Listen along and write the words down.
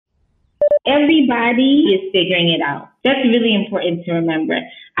Everybody is figuring it out. That's really important to remember.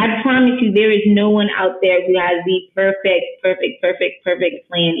 I promise you, there is no one out there who has the perfect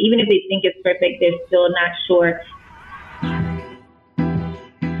plan. Even if they think it's perfect, they're still not sure.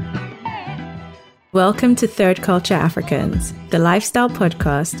 Welcome to Third Culture Africans, the lifestyle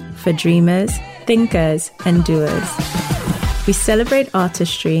podcast for dreamers, thinkers, and doers. We celebrate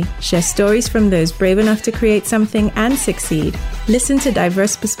artistry, share stories from those brave enough to create something and succeed, listen to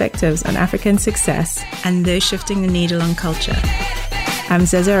diverse perspectives on African success, and those shifting the needle on culture. I'm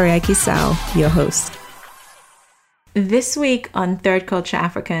Zeza Oriaki-Sao, your host. This week on Third Culture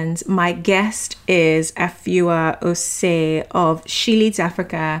Africans, my guest is Afua Osei of She Leads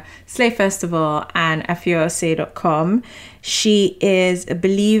Africa, Slay Festival, and afuaosei.com. She is a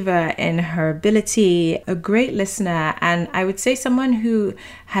believer in her ability, a great listener, and I would say someone who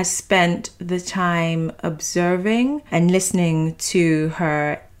has spent the time observing and listening to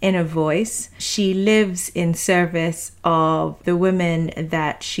her inner voice. She lives in service of the women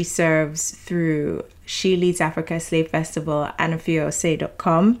that she serves through She Leads Africa, Slave Festival, and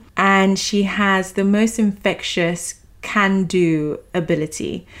afuaosei.com. And she has the most infectious can-do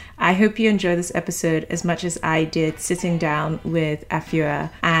ability. I hope you enjoy this episode as much as I did sitting down with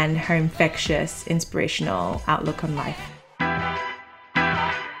Afua and her infectious, inspirational outlook on life.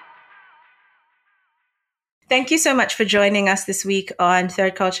 Thank you so much for joining us this week on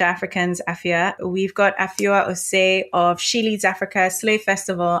Third Culture Africans, Afua. We've got Afua Osei of She Leads Africa, Slave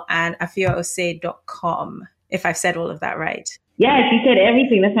Festival, and afuaosei.com, if I've said all of that right. Yes, you said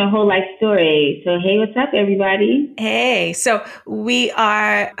everything. That's my whole life story. So, hey, what's up, everybody? Hey, so we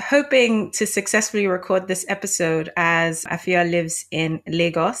are hoping to successfully record this episode as Afua lives in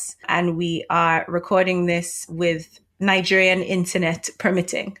Lagos, and we are recording this with Nigerian internet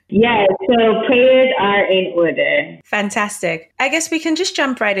permitting. Yes, so prayers are in order. Fantastic. I guess we can just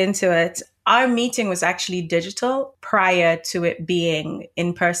jump right into it. Our meeting was actually digital prior to it being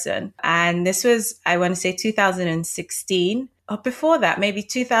in person. And this was, I want to say 2016. Or before that, maybe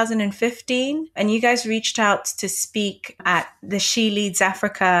 2015. And you guys reached out to speak at the She Leads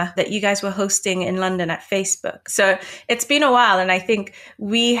Africa that you guys were hosting in London at Facebook. So it's been a while. And I think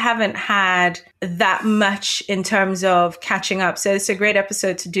we haven't had that much in terms of catching up. So it's a great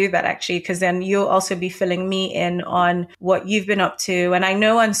episode to do that, actually, because then you'll also be filling me in on what you've been up to. And I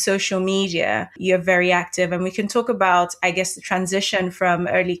know on social media, you're very active. And we can talk about, I guess, the transition from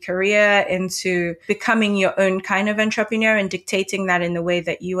early career into becoming your own kind of entrepreneur and dictating that in the way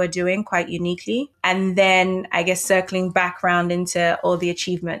that you are doing quite uniquely. And then I guess circling back around into all the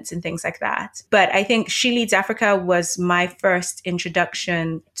achievements and things like that. But I think She Leads Africa was my first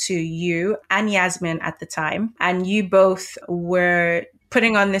introduction to you and Yasmin at the time. And you both were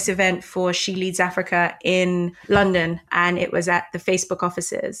putting on this event for She Leads Africa in London, and it was at the Facebook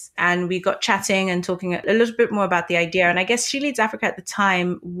offices. And we got chatting and talking a little bit more about the idea. And I guess She Leads Africa at the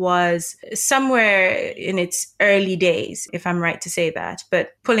time was somewhere in its early days, if I'm right to say that,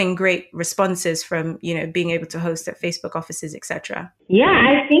 but pulling great responses from, being able to host at Facebook offices, etc. Yeah,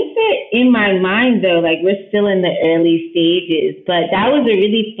 I think that in my mind, though, like we're still in the early stages, but that was a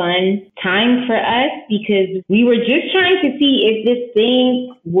really fun time for us because we were just trying to see if this thing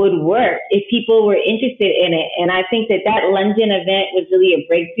would work, if people were interested in it. And I think that London event was really a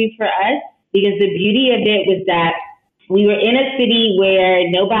breakthrough for us because the beauty of it was that we were in a city where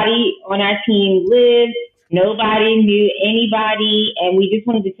nobody on our team lived, nobody knew anybody, and we just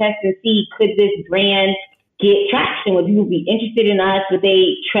wanted to test and see, could this brand get traction? Would people be interested in us? Would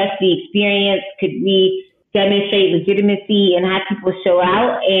they trust the experience? Could we demonstrate legitimacy and have people show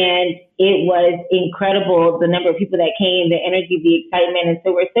out? And it was incredible, the number of people that came, the energy, the excitement. And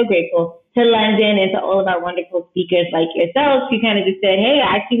so we're so grateful to London and to all of our wonderful speakers like yourselves who kind of just said, hey,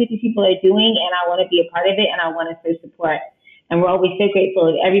 I see what these people are doing and I want to be a part of it and I want to show support. And we're always so grateful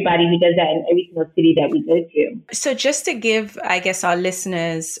of everybody who does that in every single city that we go to. So just to give, I guess, our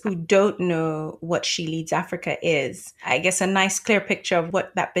listeners who don't know what She Leads Africa is, I guess a nice clear picture of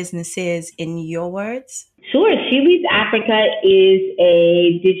what that business is in your words. Sure. She Leads Africa is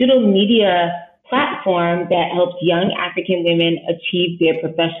a digital media platform that helps young African women achieve their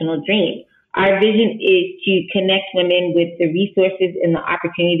professional dreams. Our vision is to connect women with the resources and the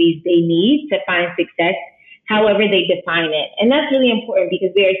opportunities they need to find success however they define it. And that's really important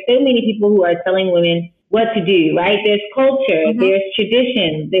because there are so many people who are telling women what to do, right? There's culture, there's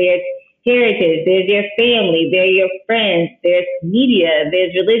tradition, there's heritage, there's your family, there's your friends, there's media,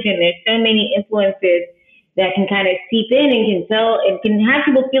 there's religion, there's so many influences that can kind of seep in and can tell and can have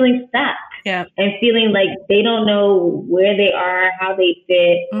people feeling stuck. Yeah. And feeling like they don't know where they are, how they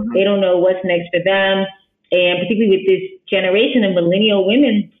fit. They don't know what's next for them. And particularly with this generation of millennial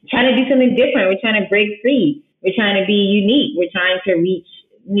women trying to do something different. We're trying to break free. We're trying to be unique. We're trying to reach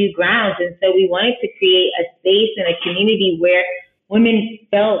new grounds. And so we wanted to create a space and a community where women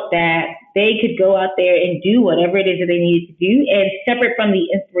felt that they could go out there and do whatever it is that they needed to do. And separate from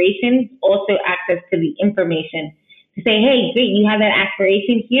the inspiration, also access to the information to say, hey, great, you have that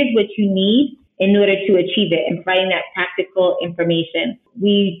aspiration. Here's what you need in order to achieve it, and providing that practical information.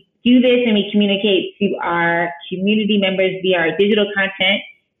 We do this and we communicate to our community members via our digital content.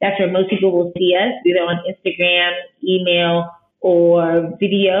 That's where most people will see us, either on Instagram, email, or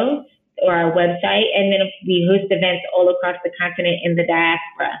video, or our website. And then we host events all across the continent in the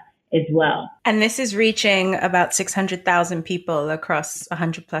diaspora as well. And this is reaching about 600,000 people across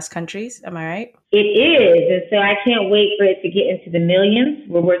 100 plus countries. Am I right? It is. And so I can't wait for it to get into the millions.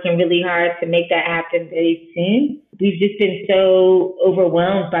 We're working really hard to make that happen very soon. We've just been so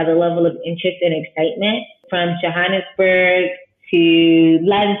overwhelmed by the level of interest and excitement, from Johannesburg to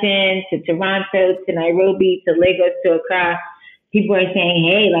London to Toronto to Nairobi to Lagos to Accra. People are saying,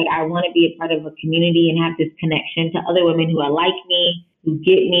 hey, like, I want to be a part of a community and have this connection to other women who are like me, who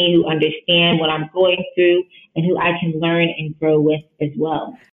get me, who understand what I'm going through, and who I can learn and grow with as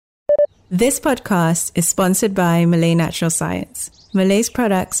well. This podcast is sponsored by Malay Natural Science. Malay's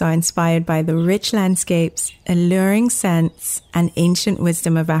products are inspired by the rich landscapes, alluring scents, and ancient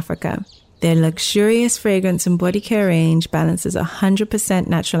wisdom of Africa. Their luxurious fragrance and body care range balances 100%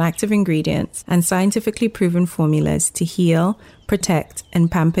 natural active ingredients and scientifically proven formulas to heal, protect, and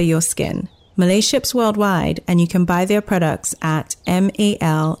pamper your skin. Malay ships worldwide, and you can buy their products at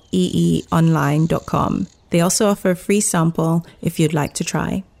maleeonline.com. They also offer a free sample if you'd like to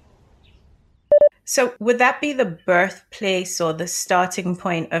try. So would that be the birthplace or the starting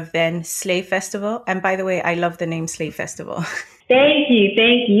point of then Slay Festival? And by the way, I love the name Slay Festival. Thank you.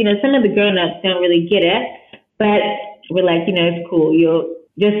 You know, some of the grown-ups don't really get it, but we're like, you know, it's cool. You'll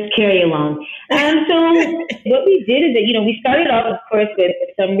just carry along. So what we did is that, you know, we started off, of course, with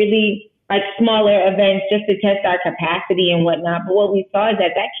some really like smaller events just to test our capacity and whatnot. But what we saw is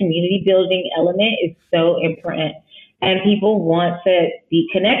that community building element is so important, and people want to be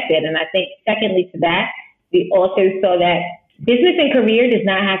connected. And I think secondly to that, we also saw that business and career does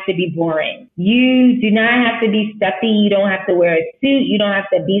not have to be boring. You do not have to be stuffy. You don't have to wear a suit. You don't have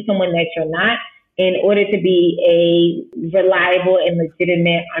to be someone that you're not in order to be a reliable and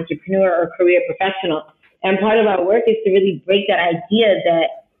legitimate entrepreneur or career professional. And part of our work is to really break that idea that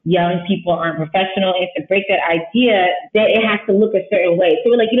young people aren't professional, and to break that idea that it has to look a certain way.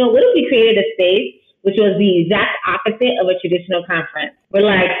 So we're like, you know, what if we created a space which was the exact opposite of a traditional conference? We're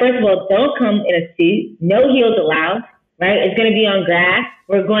like, first of all, don't come in a suit, no heels allowed, right? It's going to be on grass.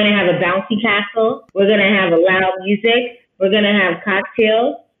 We're going to have a bouncy castle. We're going to have a loud music. We're going to have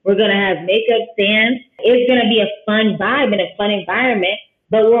cocktails. We're going to have makeup stands. It's going to be a fun vibe and a fun environment,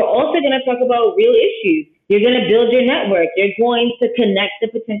 but we're also going to talk about real issues. You're going to build your network. You're going to connect to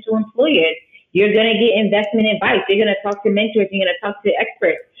potential employers. You're going to get investment advice. You're going to talk to mentors. You're going to talk to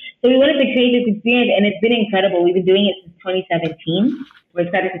experts. So we wanted to create this experience, and it's been incredible. We've been doing it since 2017. We're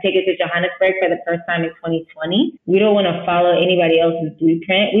excited to take it to Johannesburg for the first time in 2020. We don't want to follow anybody else's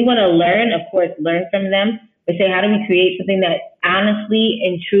blueprint. We want to learn, of course, learn from them, but say, how do we create something that honestly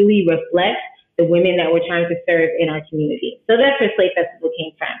and truly reflects the women that we're trying to serve in our community? So that's where Slay Festival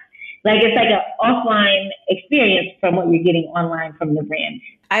came from. Like, it's like an offline experience from what you're getting online from the brand.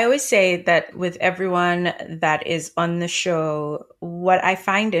 I always say that with everyone that is on the show, what I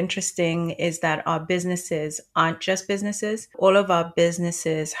find interesting is that our businesses aren't just businesses. All of our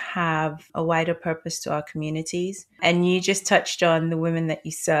businesses have a wider purpose to our communities. And you just touched on the women that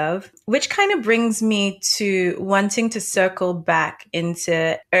you serve, which kind of brings me to wanting to circle back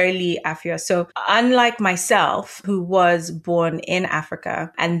into early Afia. So unlike myself, who was born in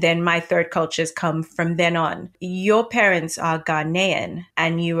Africa, and then my third cultures come from then on, your parents are Ghanaian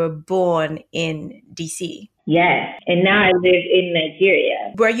and you were born in DC. Yes. And now I live in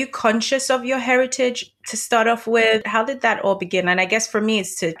Nigeria. Were you conscious of your heritage to start off with? How did that all begin? And I guess for me,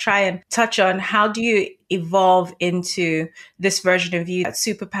 it's to try and touch on how do you evolve into this version of you that's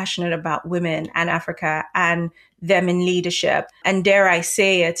super passionate about women and Africa and them in leadership. And dare I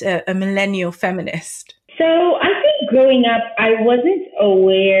say it, a millennial feminist. So I think growing up, I wasn't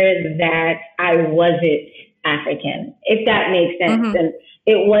aware that I wasn't African, if that makes sense. Mm-hmm. And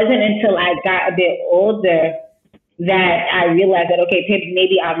it wasn't until I got a bit older that I realized that, okay,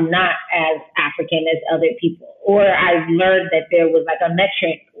 maybe I'm not as African as other people. Or I learned that there was like a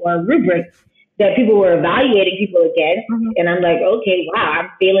metric or a rubric that people were evaluating people against. Mm-hmm. And I'm like, okay, wow,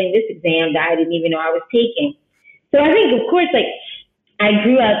 I'm failing this exam that I didn't even know I was taking. So I think, of course, like, I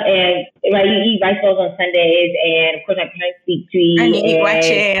grew up and right, you eat rice balls on Sundays, and of course my parents speak Twi And you eat and wache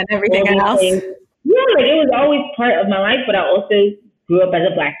and all everything these else. things. Yeah, like it was always part of my life. But I also grew up as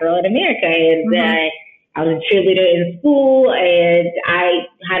a black girl in America, and Mm-hmm. I was a cheerleader in school, and I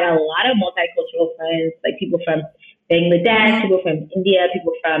had a lot of multicultural friends, like people from Bangladesh, Mm-hmm. people from India,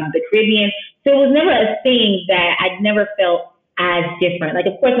 people from the Caribbean. So it was never a thing that I never felt as different. Like,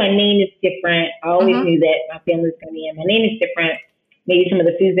 of course, my name is different. I always Mm-hmm. knew that my family's Ghanaian. My name is different. Maybe some of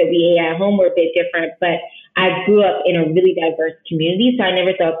the foods that we ate at home were a bit different, but I grew up in a really diverse community, so I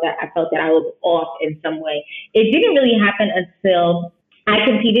never felt that I was off in some way. It didn't really happen until I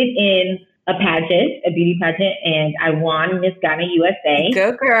competed in a pageant, a beauty pageant, and I won Miss Ghana USA,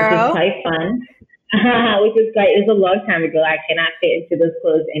 Go which was girl. quite fun. Which was great. It was a long time ago. I cannot fit into those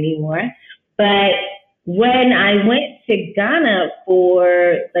clothes anymore. But when I went to Ghana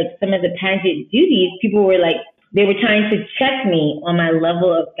for like some of the pageant duties, people were like, they were trying to check me on my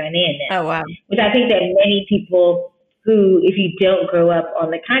level of Ghanaianness, Oh, wow. which I think that many people who, if you don't grow up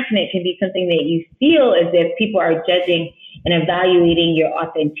on the continent, can be something that you feel as if people are judging and evaluating your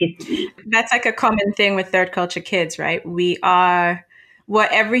authenticity. That's like a common thing with third culture kids, right? We're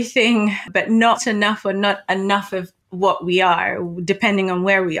everything, but not enough or not enough of what we are, depending on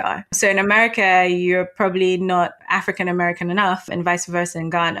where we are. So in America, you're probably not African American enough, and vice versa in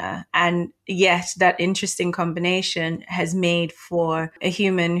Ghana. And yet that interesting combination has made for a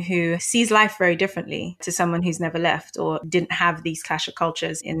human who sees life very differently to someone who's never left or didn't have these clash of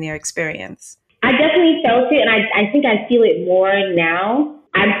cultures in their experience. I definitely felt it, and I think I feel it more now.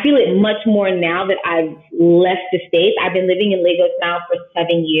 I feel it much more now that I've left the States. I've been living in Lagos now for 7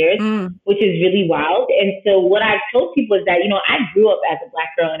 years, which is really wild. And so what I've told people is that, I grew up as a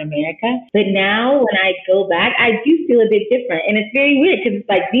black girl in America, but now when I go back, I do feel a bit different. And it's very weird because it's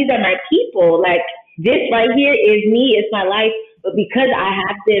like, these are my people. Like, this right here is me, it's my life. But because I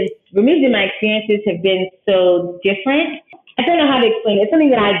have been removed and my experiences have been so different, I don't know how to explain it. It's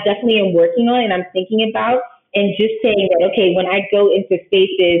something that I definitely am working on and I'm thinking about. And just saying that, okay, when I go into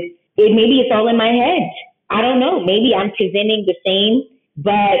spaces, maybe it's all in my head. I don't know. Maybe I'm presenting the same,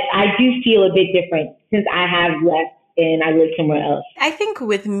 but I do feel a bit different since I have left and I live somewhere else. I think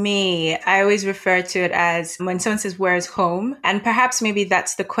with me, I always refer to it as when someone says, where's home? And perhaps maybe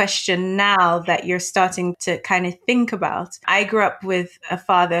that's the question now that you're starting to kind of think about. I grew up with a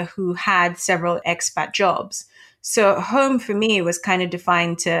father who had several expat jobs. So home for me was kind of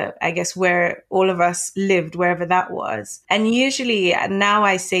defined to, I guess, where all of us lived, wherever that was. And usually now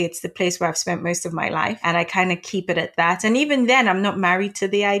I say it's the place where I've spent most of my life, and I kind of keep it at that. And even then, I'm not married to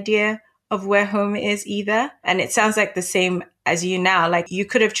the idea of where home is either. And it sounds like the same as you now. Like, you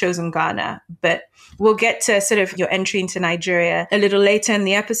could have chosen Ghana, but we'll get to sort of your entry into Nigeria a little later in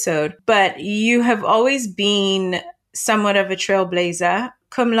the episode. But you have always been somewhat of a trailblazer.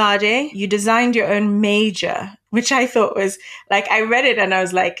 Cum laude, you designed your own major, which I thought was like, I read it and I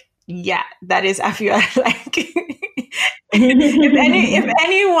was like, yeah, that is Afua. Like, if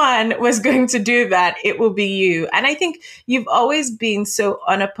anyone was going to do that, it will be you. And I think you've always been so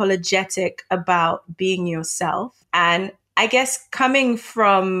unapologetic about being yourself. And I guess coming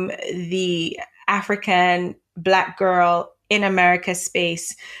from the African Black girl in America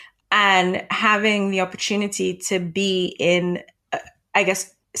space and having the opportunity to be in, I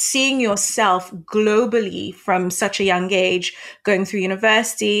guess, seeing yourself globally from such a young age, going through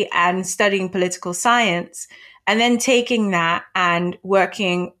university and studying political science, and then taking that and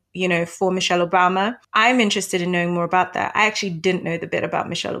working, for Michelle Obama. I'm interested in knowing more about that. I actually didn't know the bit about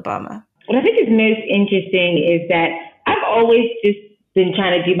Michelle Obama. What I think is most interesting is that I've always just been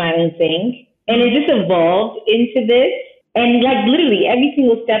trying to do my own thing, and it just evolved into this. And like literally every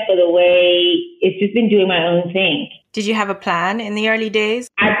single step of the way, it's just been doing my own thing. Did you have a plan in the early days?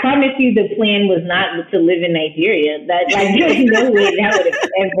 I promise you the plan was not to live in Nigeria. There's no way that would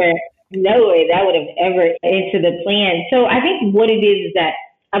have ever into the plan. So I think what it is that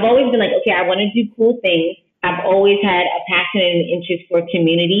I've always been like, okay, I want to do cool things. I've always had a passion and interest for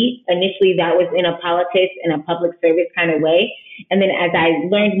community. Initially, that was in a politics and a public service kind of way. And then as I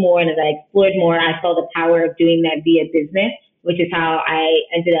learned more and as I explored more, I saw the power of doing that via business, which is how I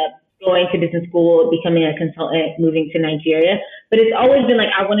ended up going to business school, becoming a consultant, moving to Nigeria. But it's always been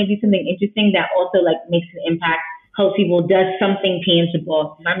like, I want to do something interesting that also like makes an impact, helps people, does something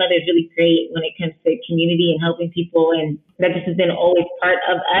tangible. My mother is really great when it comes to community and helping people, and that just has been always part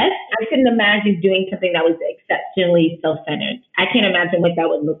of us. I couldn't imagine doing something that was exceptionally self-centered. I can't imagine what that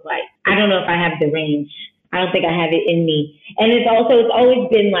would look like. I don't know if I have the range. I don't think I have it in me. And it's always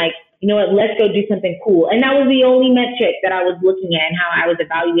been like, you know what, let's go do something cool. And that was the only metric that I was looking at and how I was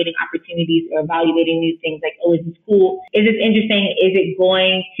evaluating opportunities or evaluating new things. Like, oh, is this cool? Is this interesting? Is it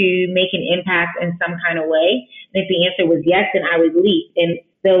going to make an impact in some kind of way? And if the answer was yes, then I would leap. And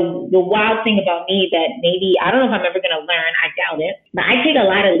the wild thing about me that maybe, I don't know if I'm ever going to learn, I doubt it, but I take a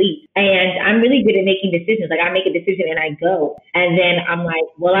lot of leaps and I'm really good at making decisions. Like I make a decision and I go, and then I'm like,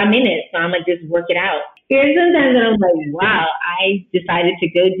 well, I'm in it, so I'm going to just work it out. There's sometimes that I'm like, wow, I decided to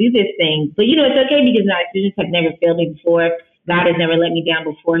go do this thing. But it's okay because my decisions have never failed me before. God has never let me down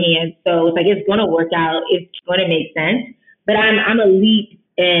beforehand. So it's like, it's going to work out. It's going to make sense. But I'm a leap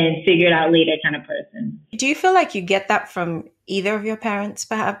and figure it out later kind of person. Do you feel like you get that from either of your parents,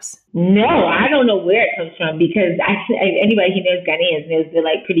 perhaps? No, I don't know where it comes from because anybody who knows Ghanaians knows they're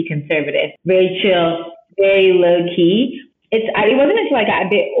like pretty conservative, very chill, very low key. It wasn't until I got a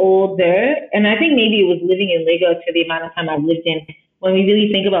bit older, and I think maybe it was living in Lagos for the amount of time I've lived in, when we really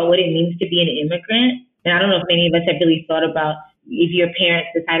think about what it means to be an immigrant. And I don't know if any of us have really thought about if your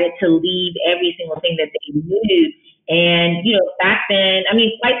parents decided to leave every single thing that they knew. And, back then, I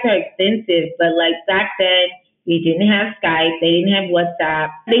mean, flights are expensive, but like back then, they didn't have Skype, they didn't have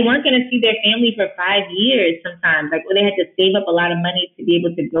WhatsApp. They weren't going to see their family for 5 years sometimes. Like, they had to save up a lot of money to be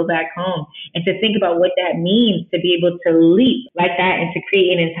able to go back home and to think about what that means to be able to leap like that and to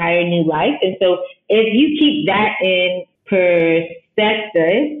create an entire new life. And so if you keep that in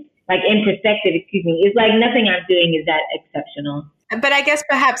perspective, it's like nothing I'm doing is that exceptional. But I guess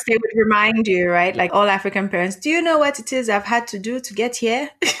perhaps they would remind you, right? Like all African parents, do you know what it is I've had to do to get here?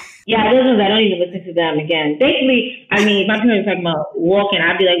 Yeah, those ones, I don't even listen to them again. Thankfully, I mean, if my parents were talking about walking,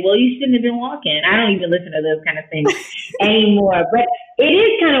 I'd be like, well, you shouldn't have been walking. I don't even listen to those kind of things anymore. But it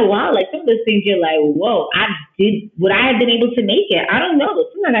is kind of wild. Like some of those things you're like, whoa, would I have been able to make it? I don't know.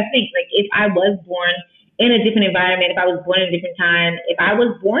 Sometimes I think like if I was born in a different environment, if I was born in a different time, if I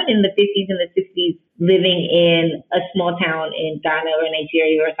was born in the 50s and the 60s, living in a small town in Ghana or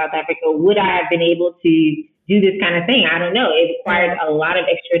Nigeria or South Africa, would I have been able to do this kind of thing? I don't know. It required a lot of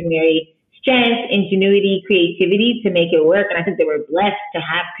extraordinary strength, ingenuity, creativity to make it work. And I think they were blessed to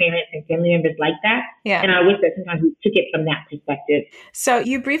have parents and family members like that. Yeah. And I wish that sometimes we took it from that perspective. So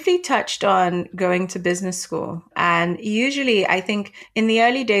you briefly touched on going to business school. And usually I think in the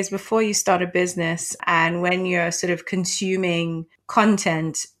early days before you start a business and when you're sort of consuming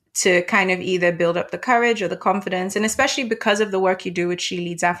content to kind of either build up the courage or the confidence, and especially because of the work you do with She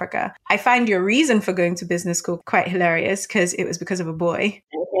Leads Africa, I find your reason for going to business school quite hilarious because it was because of a boy.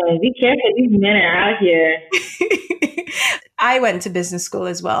 Okay, be careful, these men are out here. I went to business school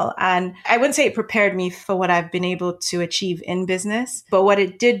as well. And I wouldn't say it prepared me for what I've been able to achieve in business, but what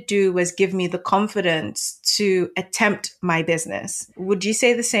it did do was give me the confidence to attempt my business. Would you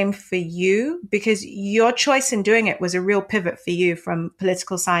say the same for you? Because your choice in doing it was a real pivot for you from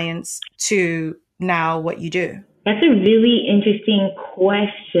political science to now what you do. That's a really interesting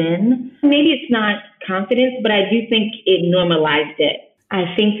question. Maybe it's not confidence, but I do think it normalized it.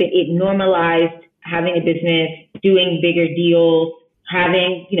 I think that it normalized having a business, doing bigger deals,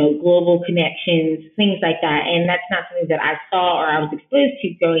 having, global connections, things like that. And that's not something that I saw or I was exposed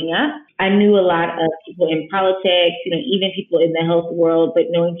to growing up. I knew a lot of people in politics, even people in the health world, but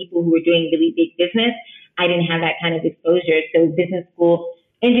knowing people who were doing really big business, I didn't have that kind of exposure. So business school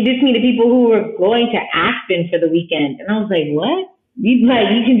introduced me to people who were going to Aspen for the weekend. And I was like, what? You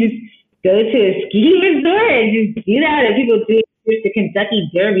can just go to a ski resort and just do that. And people do the Kentucky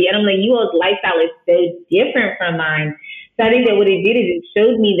Derby. And I'm like, you all's lifestyle is so different from mine. So I think that what it did is it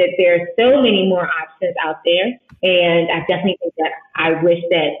showed me that there are so many more options out there. And I definitely think that I wish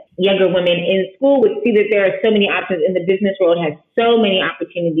that younger women in school would see that there are so many options, and the business world has so many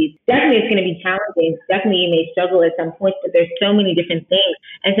opportunities. Definitely it's going to be challenging. Definitely you may struggle at some point, but there's so many different things.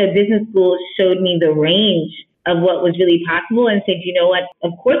 And so business school showed me the range of what was really possible and said, you know what,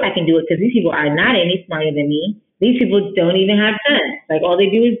 of course I can do it because these people are not any smarter than me. These people don't even have sense. Like all they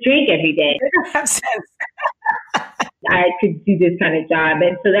do is drink every day. They don't have sense. I could do this kind of job.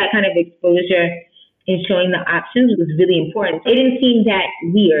 And so that kind of exposure in showing the options was really important. It didn't seem that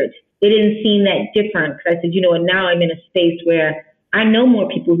weird. It didn't seem that different. Because I said, you know what, now I'm in a space where I know more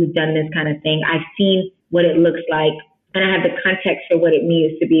people who've done this kind of thing. I've seen what it looks like. And I have the context for what it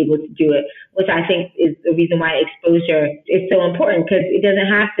means to be able to do it, which I think is the reason why exposure is so important, because it doesn't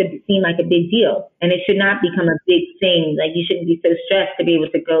have to seem like a big deal. And it should not become a big thing. Like you shouldn't be so stressed to be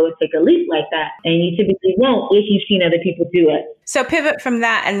able to go and take a leap like that. And you typically won't if you've seen other people do it. So pivot from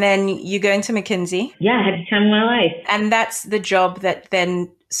that and then you go into McKinsey. Yeah, I had the time of my life. And that's the job that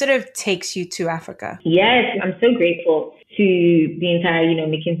then sort of takes you to Africa? Yes, I'm so grateful to the entire,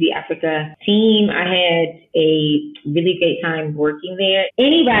 McKinsey Africa team. I had a really great time working there.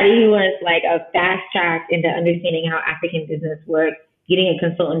 Anybody who wants like a fast track into understanding how African business works, getting a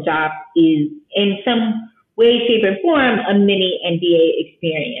consultant job is in some way, shape, or form a mini MBA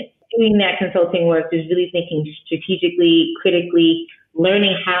experience. Doing that consulting work is really thinking strategically, critically,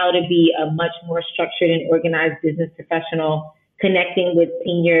 learning how to be a much more structured and organized business professional, connecting with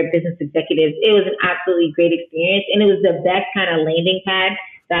senior business executives. It was an absolutely great experience, and it was the best kind of landing pad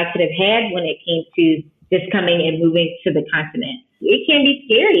that I could have had when it came to just coming and moving to the continent. It can be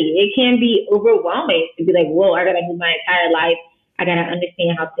scary. It can be overwhelming to be like, whoa, I got to move my entire life. I got to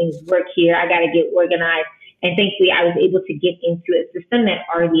understand how things work here. I got to get organized. And thankfully, I was able to get into a system that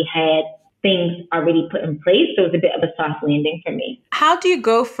already had things already put in place. So it was a bit of a soft landing for me. How do you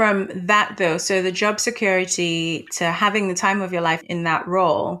go from that, though? So the job security to having the time of your life in that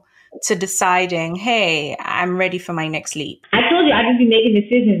role to deciding, hey, I'm ready for my next leap? I told you, I just be making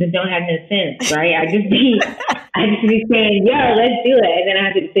decisions that don't have no sense, right? I just be saying, yo, let's do it. And then I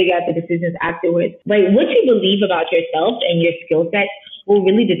have to figure out the decisions afterwards. Like what you believe about yourself and your skill set will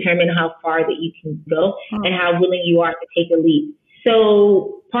really determine how far that you can go and how willing you are to take a leap.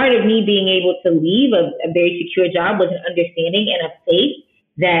 So part of me being able to leave a very secure job was an understanding and a faith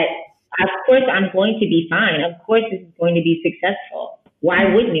that, of course, I'm going to be fine. Of course, this is going to be successful.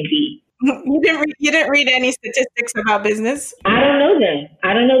 Why wouldn't it be? You didn't read any statistics about business? I don't know them.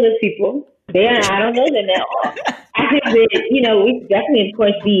 I don't know those people. I don't know them at all. I think that, we should definitely, of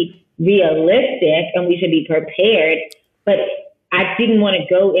course, be realistic and we should be prepared. But I didn't want to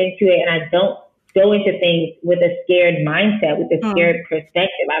go into it, and I don't go into things with a scared mindset, with a scared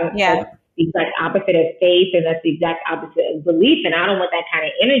perspective. I don't have the exact opposite of faith, and that's the exact opposite of belief. And I don't want that kind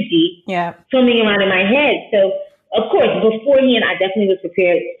of energy swimming around in my head. So, of course, beforehand, I definitely was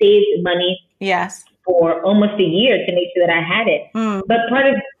prepared, saved money for almost a year to make sure that I had it. But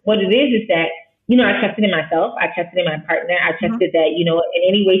part of what it is that, I trusted in myself. I trusted in my partner. I trusted that, in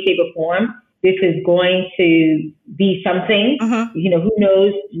any way, shape, or form, this is going to be something. Who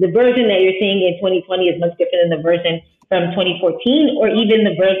knows? The version that you're seeing in 2020 is much different than the version from 2014 or even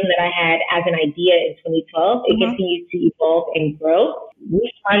the version that I had as an idea in 2012. It continues to evolve and grow. We're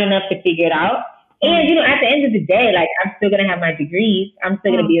smart enough to figure it out. And, at the end of the day, like, I'm still going to have my degrees. I'm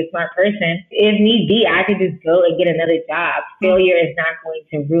still going to be a smart person. If need be, I could just go and get another job. Failure is not going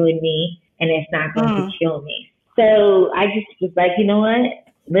to ruin me, and it's not going to kill me. So I just was like, you know what?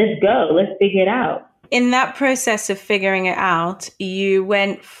 Let's go. Let's figure it out. In that process of figuring it out, you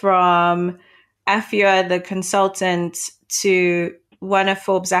went from Afua, the consultant, to one of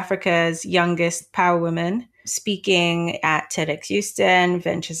Forbes Africa's youngest power women, speaking at TEDx Houston,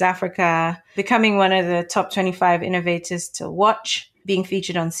 Ventures Africa, becoming one of the top 25 innovators to watch, being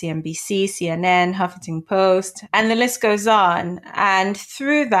featured on CNBC, CNN, Huffington Post, and the list goes on. And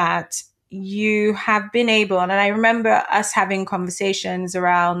through that, you have been able, and I remember us having conversations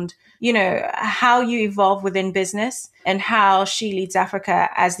around, how you evolve within business and how She Leads Africa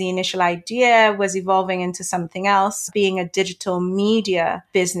as the initial idea was evolving into something else, being a digital media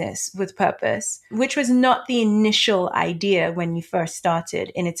business with purpose, which was not the initial idea when you first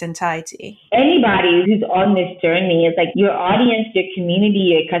started in its entirety. Anybody who's on this journey is like your audience, your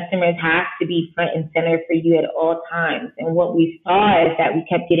community, your customers have to be front and center for you at all times. And what we saw is that we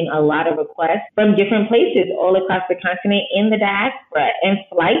kept getting a lot of requests from different places all across the continent in the diaspora, and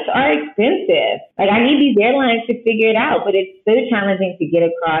flights are expensive. Like, I need these airlines to figure it out, but it's so challenging to get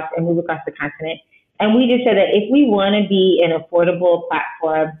across and move across the continent. And we just said that if we want to be an affordable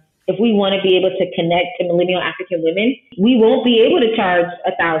platform, if we want to be able to connect to millennial African women, we won't be able to charge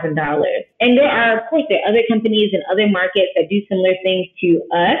 $1,000. And there are, of course, other companies in other markets that do similar things to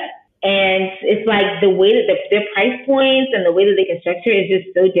us. And it's like the way that their price points and the way that they can structure is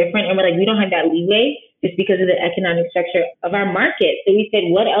just so different. And we're like, we don't have that leeway just because of the economic structure of our market. So we said,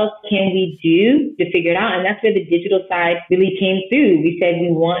 what else can we do to figure it out? And that's where the digital side really came through. We said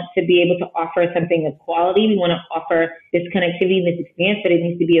we want to be able to offer something of quality. We want to offer this connectivity and this experience, but it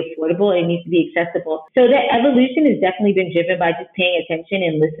needs to be affordable. It needs to be accessible. So that evolution has definitely been driven by just paying attention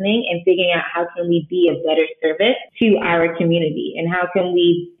and listening and figuring out how can we be a better service to our community and how can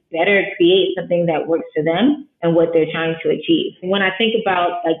we better create something that works for them and what they're trying to achieve. When I think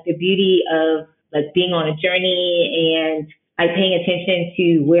about like the beauty of like being on a journey and like paying attention to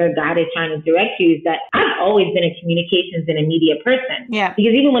where God is trying to direct you, is that I've always been a communications and a media person. Yeah.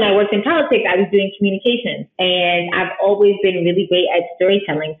 Because even when I worked in politics, I was doing communications, and I've always been really great at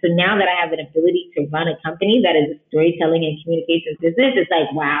storytelling. So now that I have an ability to run a company that is a storytelling and communications business, it's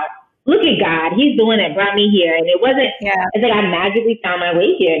like, wow, look at God, he's the one that brought me here. And it wasn't, Yeah. it's like I magically found my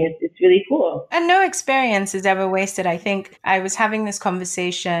way here, and it's really cool. And no experience is ever wasted. I think I was having this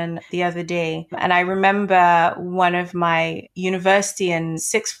conversation the other day, and I remember one of my university and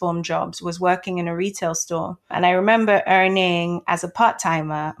sixth form jobs was working in a retail store. And I remember earning as a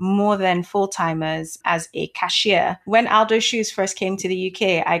part-timer more than full-timers as a cashier. When Aldo Shoes first came to the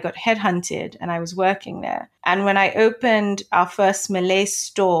UK, I got headhunted and I was working there. And when I opened our first Malay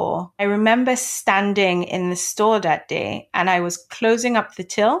store, I remember standing in the store that day and I was closing up the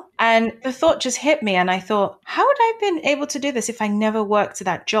till. And the thought just hit me. And I thought, how would I have been able to do this if I never worked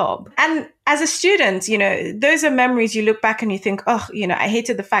that job? And as a student, those are memories you look back and you think, oh, I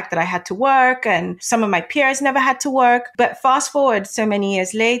hated the fact that I had to work and some of my peers never had to work. But fast forward so many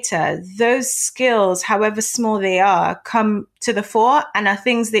years later, those skills, however small they are, come to the fore and are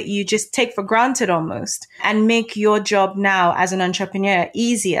things that you just take for granted almost and make your job now as an entrepreneur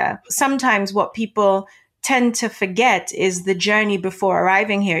easier. Sometimes what people tend to forget is the journey before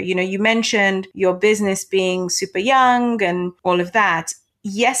arriving here. You mentioned your business being super young and all of that.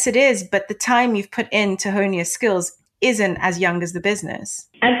 Yes, it is, but the time you've put in to hone your skills isn't as young as the business.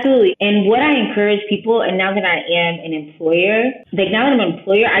 Absolutely. And what I encourage people, and now that I am an employer,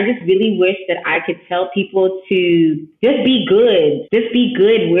 I just really wish that I could tell people to just be good. Just be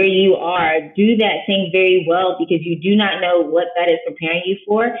good where you are. Do that thing very well because you do not know what that is preparing you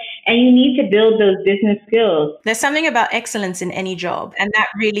for. And you need to build those business skills. There's something about excellence in any job, and that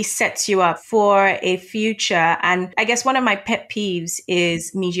really sets you up for a future. And I guess one of my pet peeves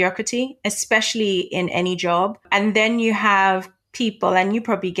is mediocrity, especially in any job. And then you have people, and you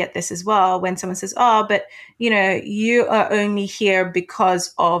probably get this as well, when someone says, oh, but you are only here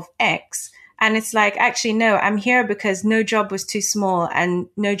because of X. And it's like, actually, no, I'm here because no job was too small and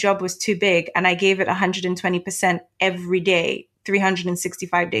no job was too big. And I gave it 120% every day,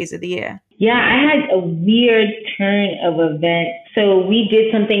 365 days of the year. Yeah, I had a weird turn of events. So we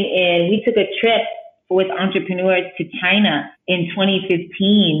took a trip with entrepreneurs to China in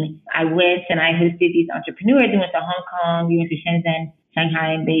 2015. I went and I hosted these entrepreneurs. We went to Hong Kong, we went to Shenzhen,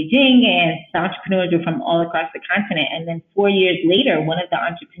 Shanghai, and Beijing, and the entrepreneurs were from all across the continent. And then 4 years later, one of the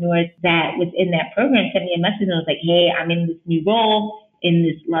entrepreneurs that was in that program sent me a message and was like, hey, I'm in this new role in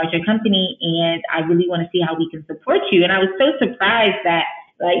this larger company, and I really want to see how we can support you. And I was so surprised that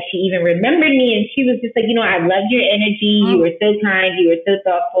she even remembered me, and she was just like, I loved your energy. You were so kind. You were so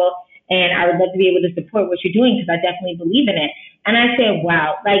thoughtful. And I would love to be able to support what you're doing because I definitely believe in it. And I said,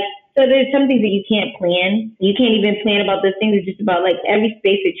 wow, so there's some things that you can't plan. You can't even plan about those things. It's just about every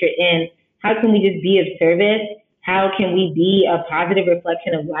space that you're in. How can we just be of service? How can we be a positive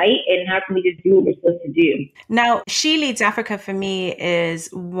reflection of light? And how can we just do what we're supposed to do? Now, She Leads Africa for me is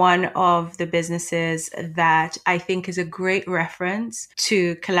one of the businesses that I think is a great reference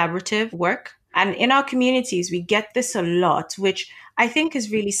to collaborative work. And in our communities, we get this a lot, which I think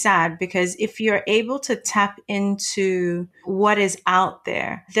is really sad because if you're able to tap into what is out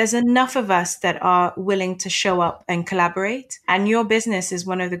there, there's enough of us that are willing to show up and collaborate. And your business is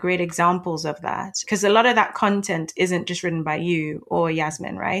one of the great examples of that because a lot of that content isn't just written by you or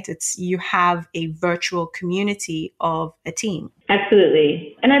Yasmin, right? You have a virtual community of a team.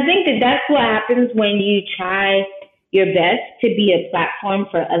 Absolutely. And I think that that's what happens when you try your best to be a platform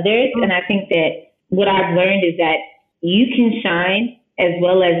for others. And I think that what I've learned is that you can shine as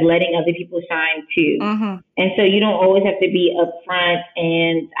well as letting other people shine too. Mm-hmm. And so you don't always have to be upfront.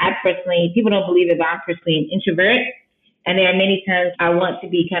 And people don't believe it, but I'm personally an introvert. And there are many times I want to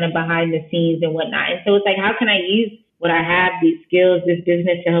be kind of behind the scenes and whatnot. And so it's like, how can I use what I have, these skills, this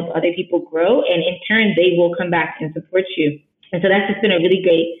business to help other people grow? And in turn, they will come back and support you. And so that's just been a really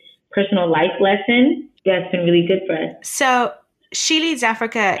great personal life lesson that's been really good for us. So She Leads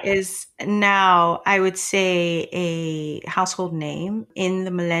Africa is now, I would say, a household name in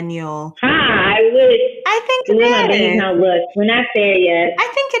the millennial. I wish. I think it is. We're not there yet. I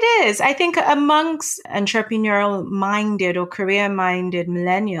think it is. I think amongst entrepreneurial-minded or career-minded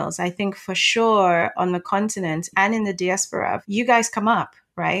millennials, I think for sure on the continent and in the diaspora, you guys come up.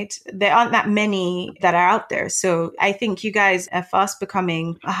 Right? There aren't that many that are out there. So I think you guys are fast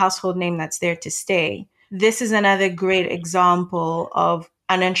becoming a household name that's there to stay. This is another great example of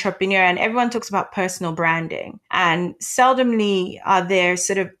an entrepreneur, and everyone talks about personal branding, and seldomly are there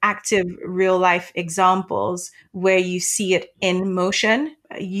sort of active real life examples where you see it in motion.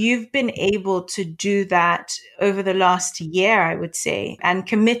 You've been able to do that over the last year, I would say, and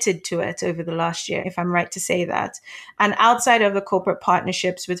committed to it over the last year, if I'm right to say that. And outside of the corporate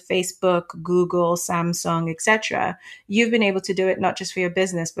partnerships with Facebook, Google, Samsung, etc., you've been able to do it not just for your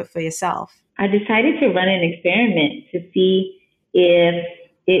business, but for yourself. I decided to run an experiment to see if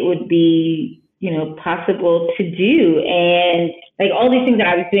it would be, possible to do. And like all these things that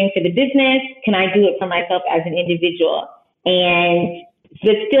I was doing for the business, can I do it for myself as an individual? And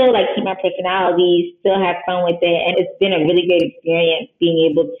but still like keep my personality, still have fun with it. And it's been a really great experience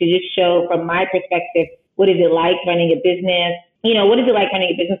being able to just show from my perspective, what is it like running a business? What is it like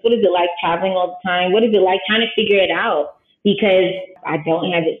running a business? What is it like traveling all the time? What is it like trying to figure it out? Because I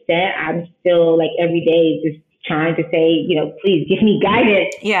don't have it set. I'm still like every day just trying to say, please give me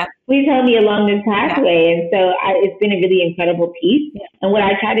guidance. Yeah. Please help me along this pathway. Yeah. And so it's been a really incredible piece. Yeah. And what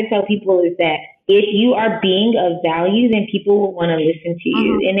I try to tell people is that if you are being of value, then people will want to listen to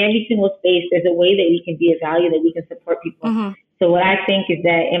you. In every single space, there's a way that we can be of value, that we can support people. So what I think is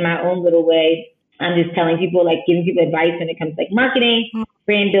that in my own little way, I'm just telling people, like giving people advice when it comes to like marketing,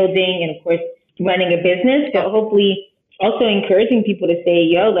 brand building, and of course, running a business. So hopefully also encouraging people to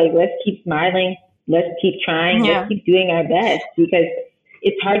say, like, let's keep smiling. Let's keep trying. Let's keep doing our best, because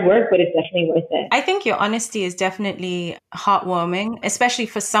it's hard work, but it's definitely worth it. I think your honesty is definitely heartwarming, especially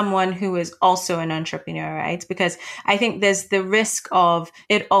for someone who is also an entrepreneur, right? Because I think there's the risk of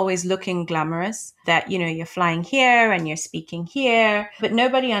it always looking glamorous, that, you're flying here and you're speaking here, but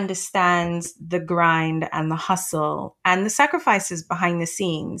nobody understands the grind and the hustle and the sacrifices behind the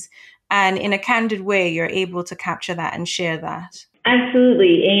scenes. And in a candid way, you're able to capture that and share that.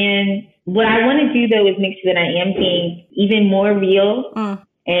 Absolutely. And what I want to do, though, is make sure that I am being even more real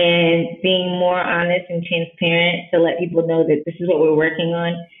and being more honest and transparent, to let people know that this is what we're working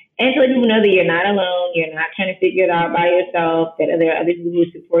on, and to let people know that you're not alone. You're not trying to figure it out by yourself, that there are other people who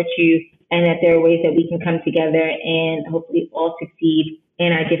support you, and that there are ways that we can come together and hopefully all succeed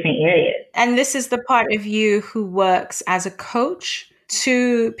in our different areas. And this is the part of you who works as a coach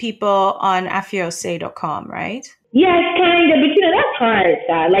to people on afiose.com, right? Yes, kind of, but that's hard.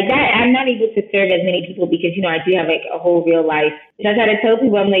 Like that, I'm not able to serve as many people because I do have like a whole real life. And I try to tell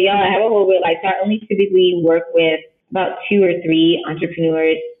people, I'm like, y'all, I have a whole real life. So I only typically work with about 2 or 3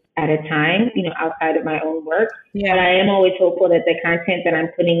 entrepreneurs at a time, outside of my own work. Yeah. But I am always hopeful that the content that I'm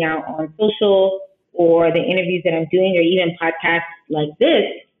putting out on social, or the interviews that I'm doing, or even podcasts like this,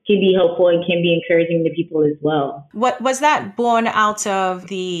 can be helpful and can be encouraging to people as well. What was that born out of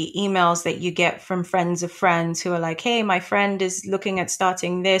the emails that you get from friends of friends who are like, hey, my friend is looking at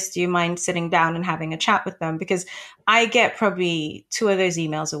starting this. Do you mind sitting down and having a chat with them? Because I get probably 2 of those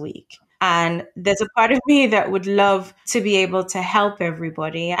emails a week. And there's a part of me that would love to be able to help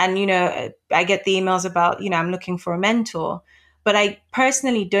everybody. And, I get the emails about, I'm looking for a mentor. But I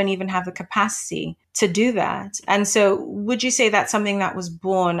personally don't even have the capacity to do that. And so would you say that's something that was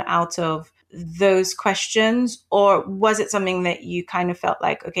born out of those questions? Or was it something that you kind of felt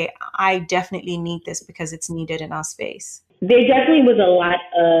like, okay, I definitely need this because it's needed in our space? There definitely was a lot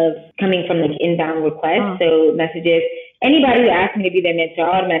of coming from like inbound requests. So messages, anybody who asks me to be their mentor,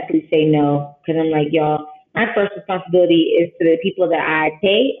 I automatically say no. Because I'm like, y'all, my first responsibility is to the people that I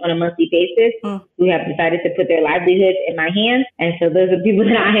pay on a monthly basis who have decided to put their livelihoods in my hands. And so those are people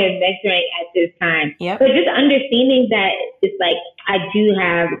that I am mentoring at this time. Yep. But just understanding that it's like I do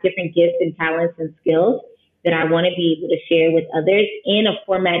have different gifts and talents and skills that I want to be able to share with others in a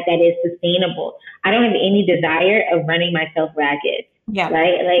format that is sustainable. I don't have any desire of running myself ragged. Yeah.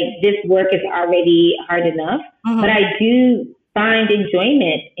 Right? Like this work is already hard enough, but I do find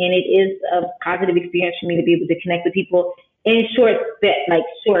enjoyment, and it is a positive experience for me to be able to connect with people in short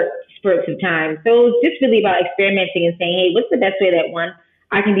spurts of time. So it's just really about experimenting and saying, hey, what's the best way that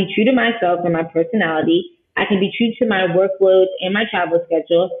I can be true to myself and my personality. I can be true to my workload and my travel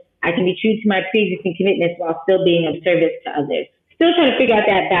schedule. I can be true to my pre-existing commitments while still being of service to others. Still trying to figure out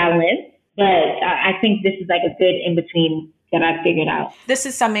that balance, but I think this is like a good in-between that I've figured out. This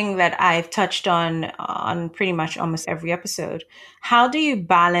is something that I've touched on pretty much almost every episode. How do you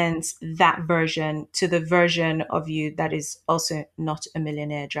balance that version to the version of you that is also not a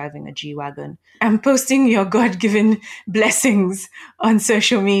millionaire driving a G-Wagon and posting your God-given blessings on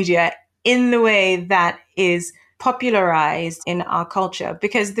social media in the way that is popularized in our culture?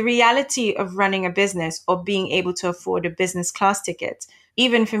 Because the reality of running a business or being able to afford a business class ticket,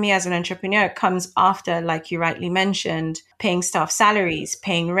 even for me as an entrepreneur, comes after, like you rightly mentioned, paying staff salaries,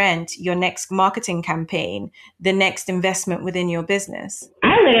 paying rent, your next marketing campaign, the next investment within your business.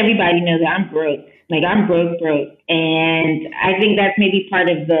 I let everybody know that I'm broke. Like I'm broke. And I think that's maybe part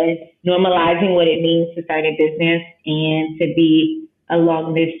of the normalizing what it means to start a business and to be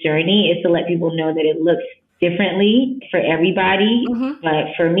along this journey, is to let people know that it looks differently for everybody.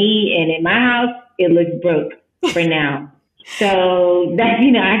 But for me and in my house, it looks broke for now. So that,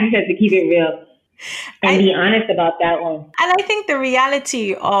 I just have to keep it real. and be honest about that one. And I think the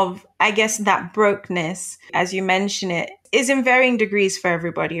reality of, I guess, that brokenness, as you mention it, is in varying degrees for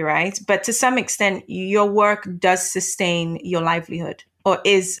everybody, right? But to some extent, your work does sustain your livelihood, or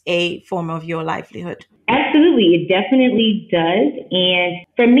is a form of your livelihood. Absolutely, it definitely does. And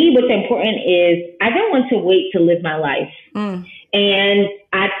for me, what's important is I don't want to wait to live my life. And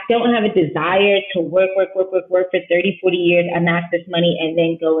I don't have a desire to work for 30, 40 years, amass this money, and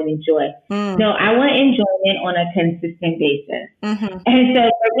then go and enjoy. No, I want enjoyment on a consistent basis. And so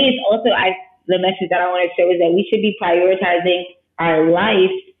for me, it's also, the message that I want to show is that we should be prioritizing our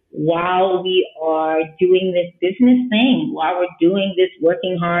life while we are doing this business thing, while we're doing this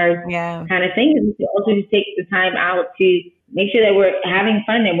working hard kind of thing. And we should also just take the time out to make sure that we're having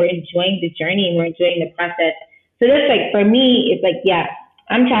fun and we're enjoying the journey and we're enjoying the process. So that's like, for me, it's like, yeah,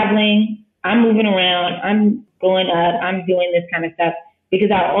 I'm traveling, I'm moving around, I'm going up, I'm doing this kind of stuff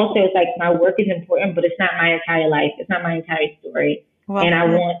because I also, it's like my work is important, but it's not my entire life. It's not my entire story. Well, and I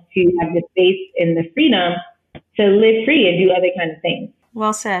want to have the space and the freedom to live free and do other kinds of things.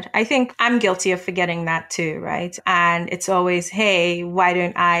 Well said. I think I'm guilty of forgetting that too, right? And it's always, hey, why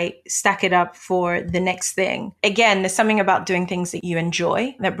don't I stack it up for the next thing? Again, there's something about doing things that you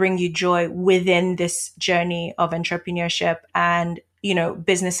enjoy, that bring you joy within this journey of entrepreneurship and, you know,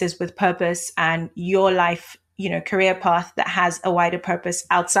 businesses with purpose and your life, you know, career path that has a wider purpose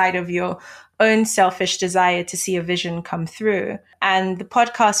outside of your own selfish desire to see a vision come through. And the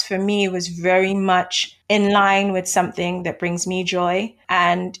podcast for me was very much in line with something that brings me joy.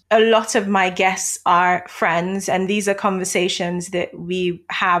 And a lot of my guests are friends, and these are conversations that we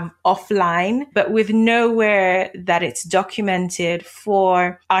have offline, but with nowhere that it's documented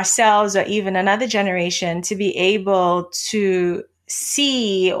for ourselves or even another generation to be able to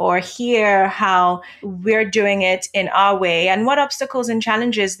see or hear how we're doing it in our way and what obstacles and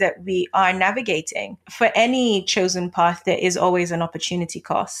challenges that we are navigating. For any chosen path, there is always an opportunity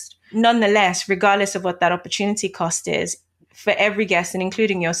cost. Nonetheless, regardless of what that opportunity cost is, for every guest and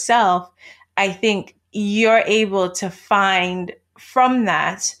including yourself, I think you're able to find from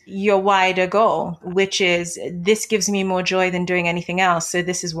that your wider goal, which is this gives me more joy than doing anything else. So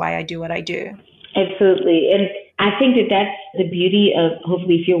this is why I do what I do. Absolutely. And I think that that's the beauty of,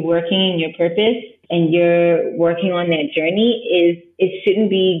 hopefully, if you're working in your purpose and you're working on that journey, is it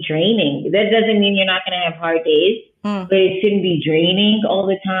shouldn't be draining. That doesn't mean you're not going to have hard days, but it shouldn't be draining all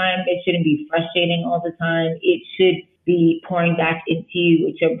the time. It shouldn't be frustrating all the time. It should be pouring back into you,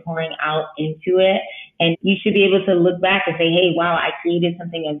 which you're pouring out into it. And you should be able to look back and say, hey, wow, I created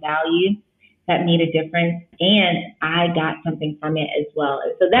something of value that made a difference, and I got something from it as well.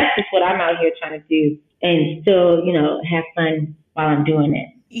 And so that's just what I'm out here trying to do, and still, you know, have fun while I'm doing it.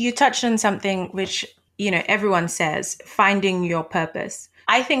 You touched on something which, you know, everyone says, finding your purpose.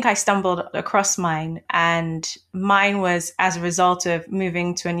 I think I stumbled across mine, and mine was as a result of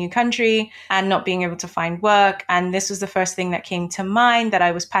moving to a new country and not being able to find work. And this was the first thing that came to mind that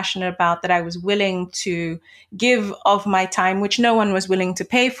I was passionate about, that I was willing to give of my time, which no one was willing to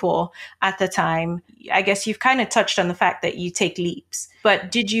pay for at the time. I guess you've kind of touched on the fact that you take leaps.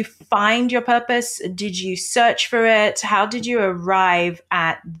 But did you find your purpose? Did you search for it? How did you arrive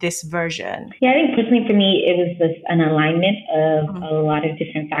at this version? Yeah, I think personally for me, it was just an alignment of a lot of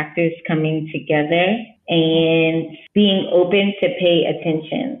different factors coming together and being open to pay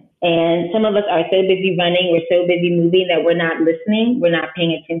attention. And some of us are so busy running, we're so busy moving that we're not listening, we're not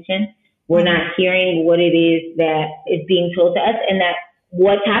paying attention, we're not hearing what it is that is being told to us and that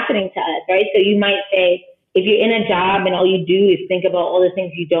what's happening to us, right? So you might say, if you're in a job and all you do is think about all the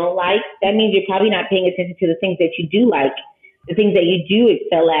things you don't like, that means you're probably not paying attention to the things that you do like, the things that you do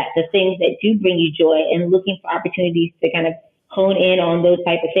excel at, the things that do bring you joy, and looking for opportunities to kind of hone in on those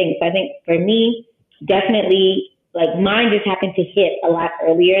type of things. So I think for me, definitely, like, mine just happened to hit a lot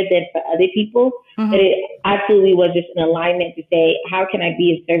earlier than for other people. But it absolutely was just an alignment to say, how can I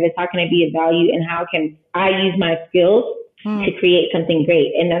be of service? How can I be of value? And how can I use my skills to create something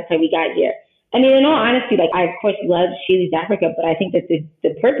great? And that's how we got here. I mean, in all honesty, like, I, of course, love She Leads Africa, but I think that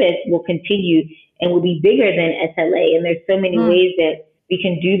the purpose will continue and will be bigger than SLA. And there's so many ways that we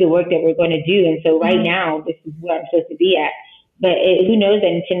can do the work that we're going to do. And so right now, this is where I'm supposed to be at. But who knows that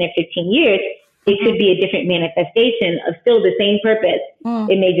in 10 or 15 years, it could be a different manifestation of still the same purpose.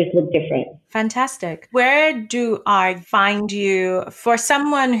 It may just look different. Fantastic. Where do I find you for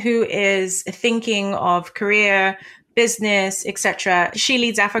someone who is thinking of career, business, etc.? She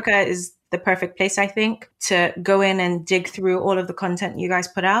Leads Africa is the perfect place, I think, to go in and dig through all of the content you guys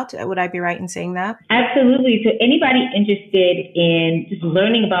put out. Would I be right in saying that? Absolutely. So anybody interested in just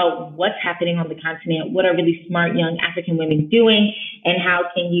learning about what's happening on the continent, what are really smart young African women doing, and how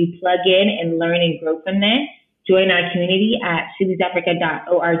can you plug in and learn and grow from that, join our community at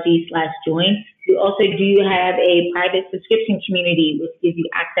SheLeadsAfrica.org/join. We also do have a private subscription community, which gives you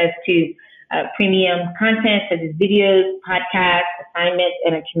access to premium content such as videos, podcasts, assignments,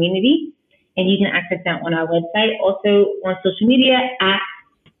 and a community. And you can access that on our website. Also on social media at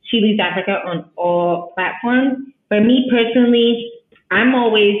SheLeadsAfrica on all platforms. For me personally, I'm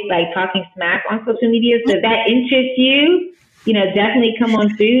always like talking smack on social media. So if that interests you, definitely come on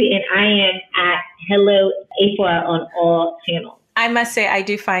through. And I am at Hello Afua on all channels. I must say, I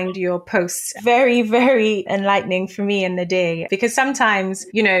do find your posts very, very enlightening for me in the day, because sometimes,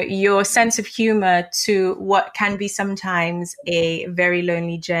 your sense of humor to what can be sometimes a very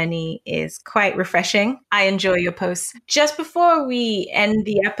lonely journey is quite refreshing. I enjoy your posts. Just before we end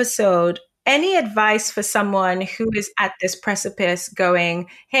the episode, any advice for someone who is at this precipice going,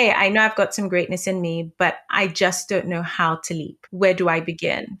 hey, I know I've got some greatness in me, but I just don't know how to leap. Where do I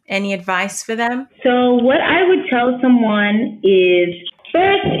begin? Any advice for them? So what I would tell someone is,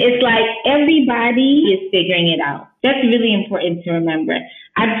 first, it's like everybody is figuring it out. That's really important to remember.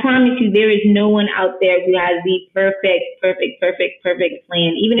 I promise you, there is no one out there who has the perfect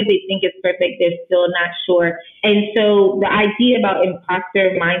plan. Even if they think it's perfect, they're still not sure. And so the idea about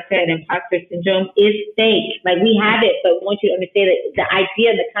imposter mindset and imposter syndrome is fake. Like, we have it, but I want you to understand that the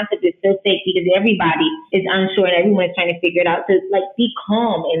idea and the concept is so fake because everybody is unsure and everyone is trying to figure it out. So like, be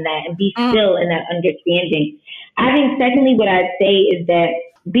calm in that and be still in that understanding. I think secondly, what I'd say is that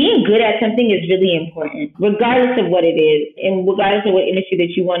being good at something is really important, regardless of what it is and regardless of what industry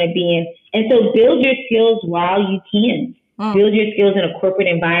that you want to be in. And so build your skills while you can. Build your skills in a corporate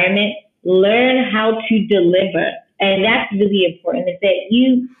environment. Learn how to deliver. And that's really important, is that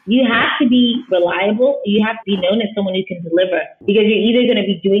you have to be reliable. You have to be known as someone who can deliver, because you're either going to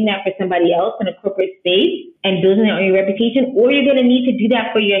be doing that for somebody else in a corporate space and building it on your reputation, or you're going to need to do that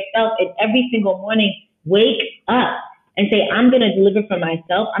for yourself. And every single morning, wake up and say, I'm going to deliver for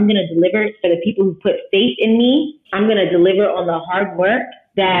myself. I'm going to deliver for the people who put faith in me. I'm going to deliver on the hard work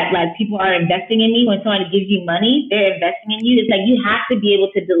that like people are investing in me. When someone gives you money, they're investing in you. It's like you have to be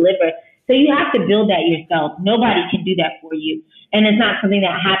able to deliver. So you have to build that yourself. Nobody can do that for you. And it's not something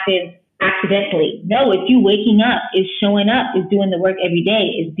that happens accidentally. No, it's you waking up, it's showing up, it's doing the work every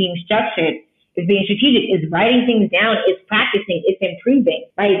day, it's being structured, it's being strategic, it's writing things down, it's practicing, it's improving.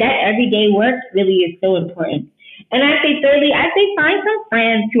 Right? That everyday work really is so important. And I say thirdly, find some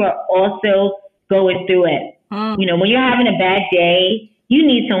friends who are also going through it. When you're having a bad day, you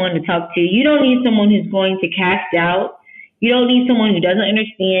need someone to talk to. You don't need someone who's going to cast doubt. You don't need someone who doesn't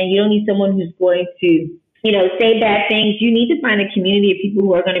understand. You don't need someone who's going to, say bad things. You need to find a community of people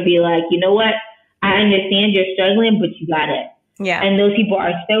who are going to be like, you know what? I understand you're struggling, but you got it. Yeah. And those people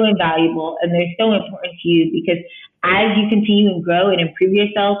are so invaluable and they're so important to you, because as you continue and grow and improve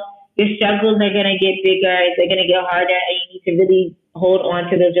yourself, your struggles are going to get bigger, they're going to get harder, and you need to really hold on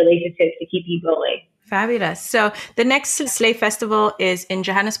to those relationships to keep you going. Fabulous. So the next Slay Festival is in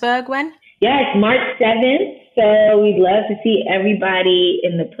Johannesburg when? Yes, March 7th. So we'd love to see everybody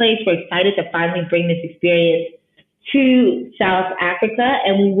in the place. We're excited to finally bring this experience to South Africa.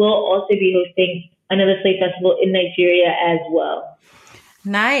 And we will also be hosting another Slay Festival in Nigeria as well.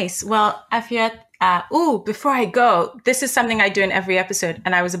 Nice. Well, Afiat, before I go, this is something I do in every episode,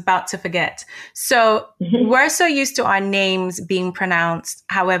 and I was about to forget. So we're so used to our names being pronounced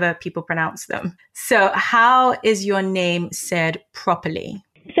however people pronounce them. So how is your name said properly?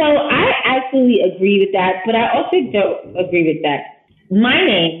 So I absolutely agree with that, but I also don't agree with that. My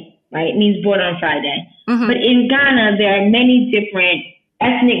name, right, means born on Friday. But in Ghana, there are many different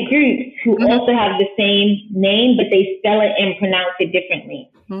ethnic groups who also have the same name, but they spell it and pronounce it differently.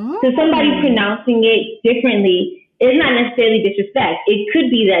 So somebody pronouncing it differently is not necessarily disrespect. It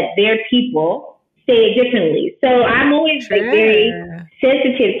could be that their people say it differently. So I'm always like very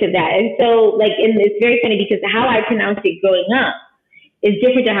sensitive to that. And so it's very funny because how I pronounced it growing up is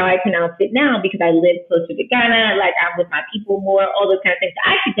different to how I pronounce it now, because I live closer to Ghana, like I'm with my people more, all those kind of things. So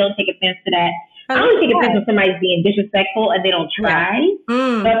I actually don't take offense to that. I only take offense when somebody's being disrespectful and they don't try.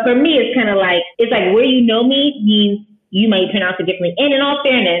 But for me, it's kind of like, it's like where you know me means you might pronounce it differently. And in all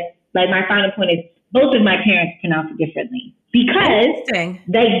fairness, like my final point is both of my parents pronounce it differently because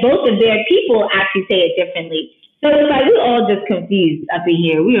both of their people actually say it differently. So it's like we're all just confused up in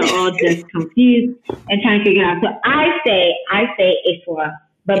here. We are all just confused and trying to figure it out. So I say Afua,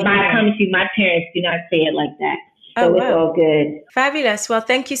 but I promise you, my parents do not say it like that. So it's all good. Fabulous. Well,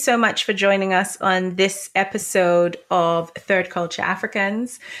 thank you so much for joining us on this episode of Third Culture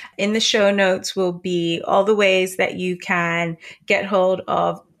Africans. In the show notes will be all the ways that you can get hold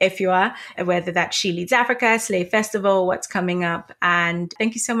of Efua, whether that's She Leads Africa, Slave Festival, what's coming up. And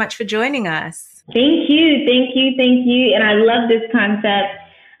thank you so much for joining us. Thank you. And I love this concept.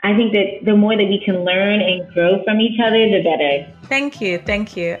 I think that the more that we can learn and grow from each other, the better. Thank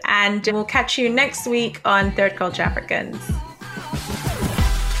you. And we'll catch you next week on Third Culture Africans.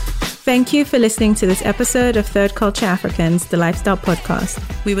 Thank you for listening to this episode of Third Culture Africans, the Lifestyle Podcast.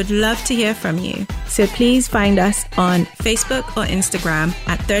 We would love to hear from you. So please find us on Facebook or Instagram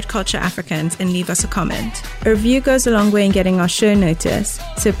at Third Culture Africans and leave us a comment. A review goes a long way in getting our show noticed.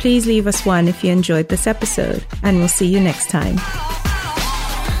 So please leave us one if you enjoyed this episode, and we'll see you next time.